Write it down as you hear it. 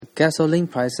Gasoline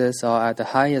prices are at the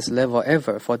highest level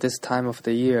ever for this time of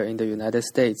the year in the United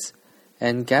States,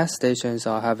 and gas stations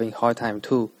are having a hard time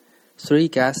too. 3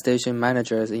 gas station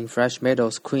managers in Fresh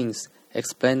Meadows, Queens,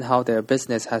 explain how their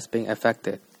business has been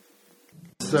affected.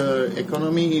 The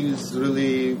economy is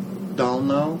really down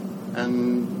now,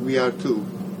 and we are too.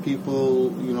 People,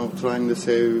 trying to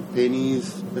save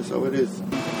pennies, that's how it is.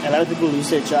 A lot of people lose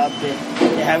their job. They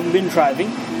haven't been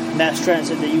driving. Mass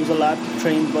transit, they use a lot.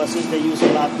 Train, buses, they use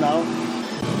a lot now.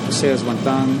 The sales went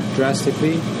down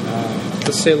drastically.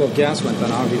 The sale of gas went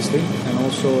down, obviously, and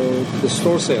also the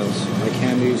store sales, like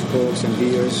candies, cokes, and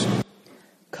beers.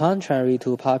 Contrary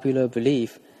to popular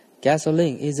belief,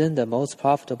 gasoline isn't the most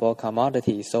profitable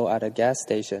commodity sold at a gas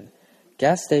station.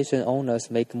 Gas station owners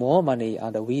make more money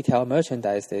on the retail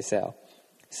merchandise they sell,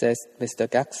 says Mr.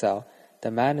 Gaksal,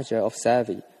 the manager of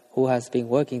Savvy, who has been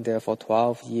working there for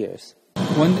 12 years.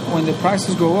 When the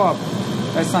prices go up,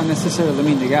 that's not necessarily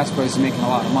mean the gas price is making a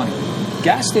lot of money.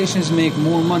 Gas stations make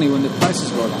more money when the prices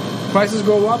go down. Prices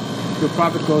go up, your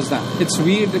profit goes down. It's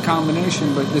weird, the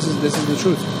combination, but this is the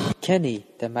truth. Kenny,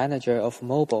 the manager of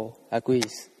Mobile,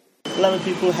 agrees. A lot of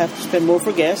people have to spend more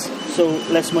for gas, so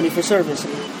less money for service.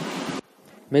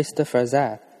 Mr.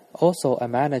 Frazat, also a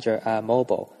manager at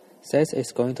Mobile, says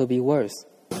it's going to be worse.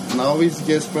 Now with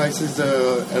gas prices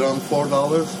around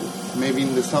 $4. Maybe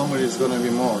in the summer it's going to be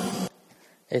more.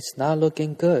 It's not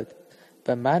looking good,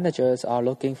 but managers are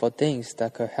looking for things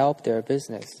that could help their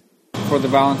business. For the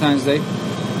Valentine's Day,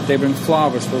 they bring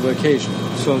flowers for the occasion.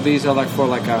 So these are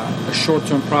for a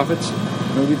short-term profit.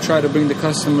 We try to bring the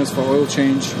customers for oil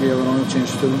change. We have an oil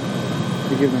change too.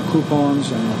 We give them coupons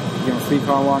and free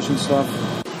car wash and stuff.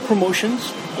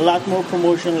 Promotions, a lot more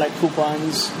promotion like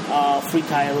coupons, free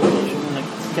tire rotation,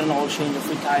 like get an oil change, a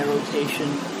free tire rotation.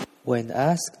 When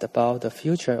asked about the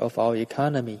future of our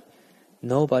economy,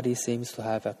 nobody seems to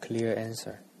have a clear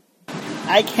answer.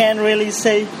 I can't really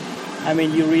say.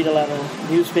 You read a lot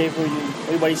of newspaper.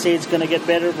 Everybody say it's going to get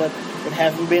better, but it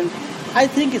hasn't been. I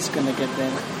think it's going to get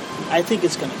better.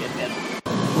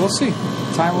 We'll see.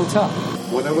 Time will tell.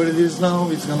 Whatever it is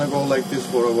now, it's going to go like this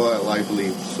for a while, I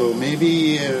believe. So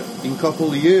maybe in a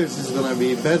couple of years it's going to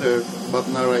be better, but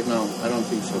not right now. I don't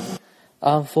think so.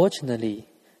 Unfortunately,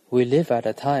 we live at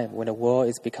a time when the world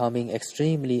is becoming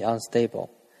extremely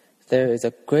unstable. There is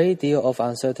a great deal of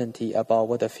uncertainty about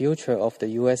what the future of the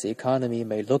U.S. economy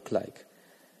may look like.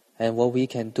 And what we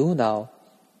can do now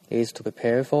is to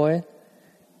prepare for it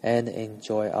and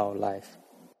enjoy our life.